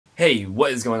Hey,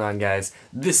 what is going on, guys?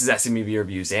 This is SMEV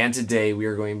Reviews, and today we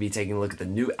are going to be taking a look at the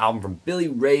new album from Billy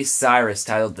Ray Cyrus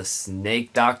titled The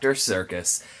SnakeDoctor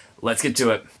Circus. Let's get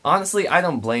to it. Honestly, I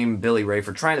don't blame Billy Ray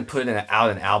for trying to put out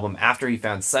an album after he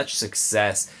found such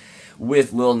success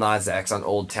with Lil Nas X on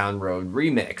Old Town Road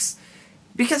Remix.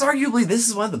 Because arguably this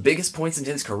is one of the biggest points in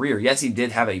his career. Yes, he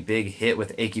did have a big hit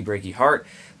with Achy Breaky Heart,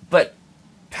 but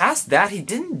past that he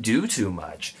didn't do too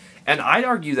much. And I'd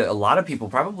argue that a lot of people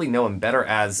probably know him better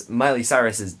as Miley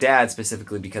Cyrus's dad,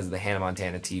 specifically because of the Hannah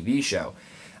Montana TV show.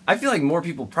 I feel like more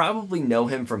people probably know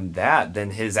him from that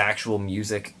than his actual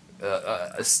music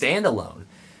standalone.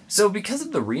 So because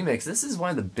of the remix, this is one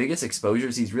of the biggest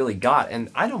exposures he's really got, and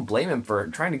I don't blame him for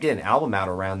trying to get an album out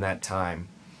around that time.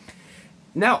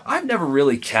 Now, I've never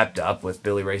really kept up with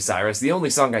Billy Ray Cyrus. The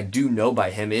only song I do know by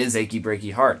him is Achy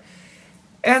Breaky Heart.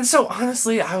 And so,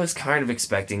 honestly, I was kind of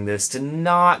expecting this to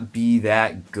not be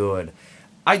that good.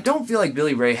 I don't feel like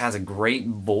Billy Ray has a great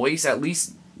voice, at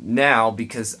least now,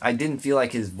 because I didn't feel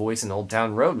like his voice in Old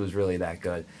Town Road was really that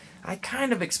good. I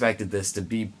kind of expected this to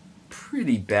be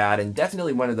pretty bad, and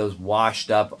definitely one of those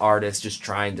washed-up artists just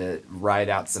trying to ride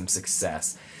out some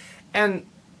success. And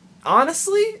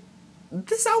honestly,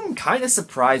 this album kind of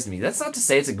surprised me. That's not to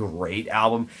say it's a great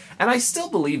album, and I still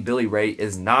believe Billy Ray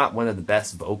is not one of the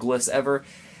best vocalists ever.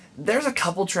 There's a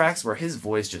couple tracks where his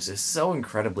voice just is so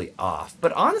incredibly off,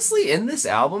 but honestly, in this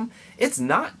album, it's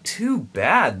not too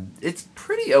bad. It's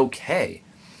pretty okay.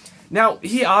 Now,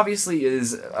 he obviously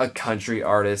is a country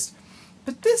artist,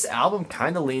 but this album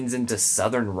kind of leans into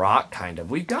southern rock, kind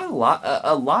of. We've got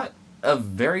a lot of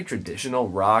very traditional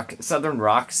rock, southern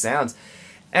rock sounds.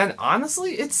 And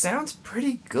honestly, it sounds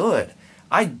pretty good.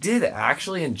 I did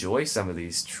actually enjoy some of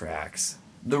these tracks.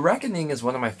 The Reckoning is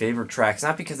one of my favorite tracks,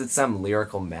 not because it's some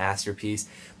lyrical masterpiece,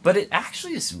 but it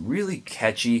actually is really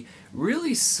catchy,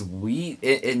 really sweet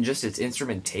in just its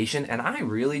instrumentation, and I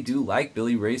really do like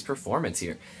Billy Ray's performance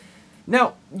here.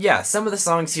 Now, yeah, some of the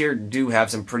songs here do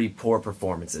have some pretty poor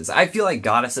performances. I feel like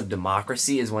Goddess of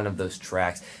Democracy is one of those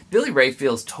tracks. Billy Ray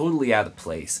feels totally out of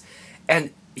place.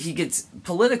 And he gets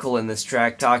political in this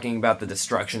track, talking about the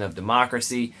destruction of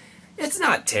democracy. It's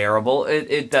not terrible.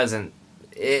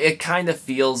 It kind of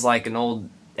feels like an old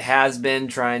has-been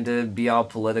trying to be all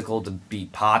political to be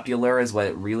popular is what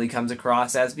it really comes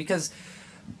across as, because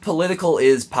political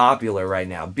is popular right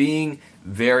now. Being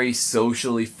very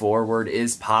socially forward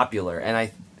is popular,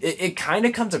 and it kind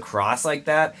of comes across like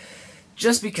that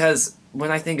just because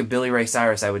when I think of Billy Ray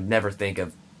Cyrus, I would never think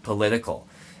of political.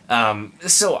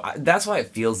 So that's why it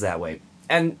feels that way.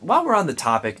 And while we're on the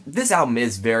topic, this album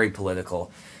is very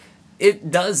political. It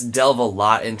does delve a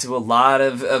lot into a lot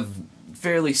of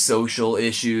fairly social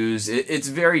issues. It's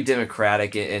very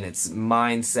democratic in its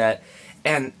mindset.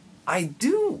 And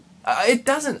it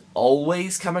doesn't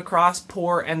always come across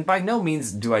poor, and by no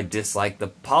means do I dislike the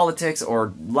politics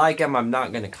or like them. I'm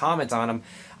not going to comment on them.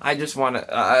 I just want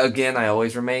to, again, I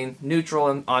always remain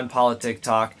neutral on politic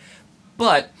talk.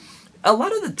 But a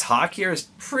lot of the talk here is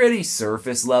pretty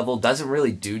surface level, doesn't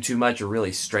really do too much or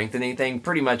really strengthen anything.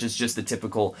 Pretty much it's just the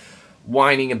typical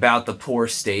whining about the poor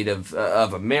state of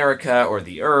America or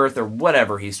the earth or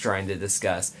whatever he's trying to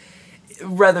discuss,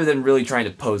 rather than really trying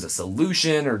to pose a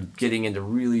solution or getting into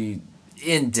really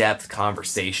in-depth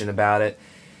conversation about it.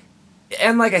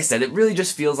 And like I said, it really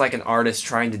just feels like an artist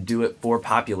trying to do it for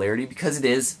popularity because it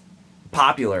is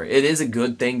popular. It is a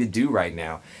good thing to do right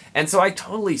now. And so I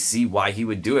totally see why he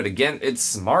would do it. Again, it's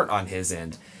smart on his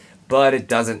end, but it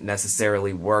doesn't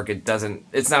necessarily work.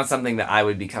 It's not something that I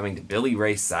would be coming to Billy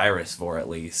Ray Cyrus for, at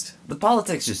least. The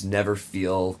politics just never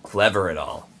feel clever at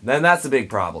all. Then that's the big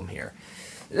problem here.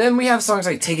 Then we have songs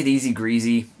like Take It Easy,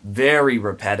 Greazy, very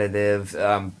repetitive,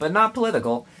 but not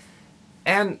political.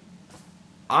 And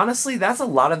honestly, that's a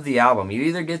lot of the album. You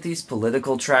either get these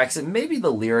political tracks, and maybe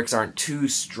the lyrics aren't too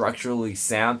structurally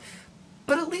sound,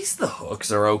 but at least the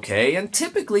hooks are okay, and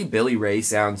typically Billy Ray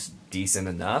sounds decent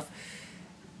enough.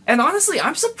 And honestly,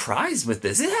 I'm surprised with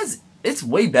this. It's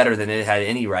way better than it had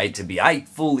any right to be. I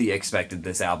fully expected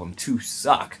this album to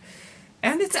suck.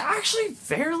 And it's actually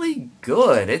fairly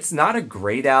good. It's not a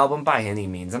great album by any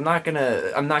means. I'm not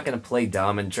gonna play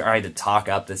dumb and try to talk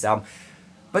up this album.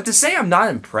 But to say I'm not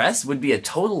impressed would be a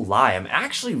total lie. I'm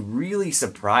actually really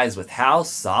surprised with how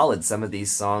solid some of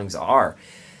these songs are.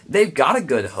 They've got a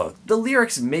good hook. The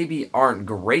lyrics maybe aren't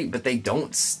great, but they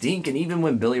don't stink. And even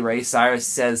when Billy Ray Cyrus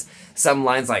says some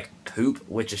lines like poop,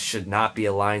 which should not be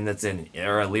a line that's in,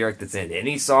 or a lyric that's in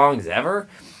any songs ever,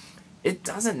 it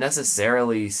doesn't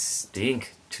necessarily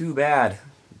stink too bad.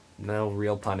 No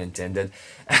real pun intended.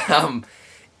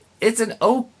 It's an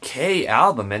okay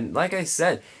album, and like I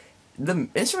said, the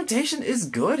instrumentation is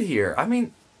good here. I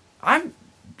mean, I'm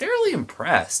fairly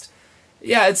impressed.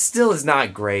 Yeah, it still is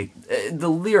not great. The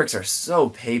lyrics are so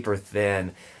paper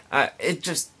thin. It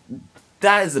just,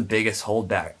 that is the biggest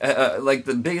holdback. Like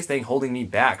the biggest thing holding me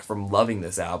back from loving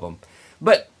this album.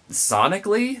 But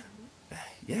sonically,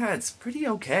 yeah, it's pretty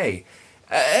okay.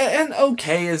 And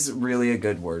okay is really a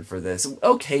good word for this.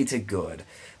 Okay to good.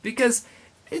 Because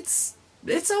it's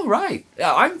alright.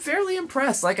 I'm fairly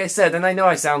impressed, like I said, and I know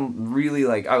I sound really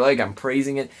like I'm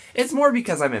praising it. It's more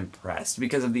because I'm impressed,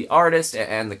 because of the artist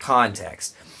and the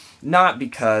context. Not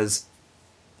because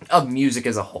of music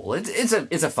as a whole. It's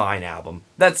a fine album.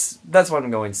 That's what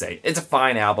I'm going to say. It's a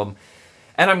fine album.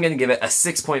 And I'm going to give it a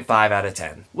 6.5 out of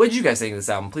 10. What did you guys think of this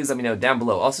album? Please let me know down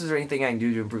below. Also, is there anything I can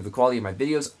do to improve the quality of my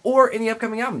videos or any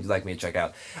upcoming albums you'd like me to check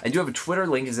out? I do have a Twitter,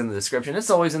 link is in the description.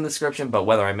 It's always in the description, but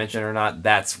whether I mention it or not,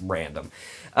 that's random.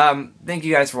 Thank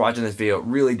you guys for watching this video. It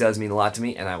really does mean a lot to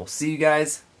me, and I will see you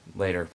guys later.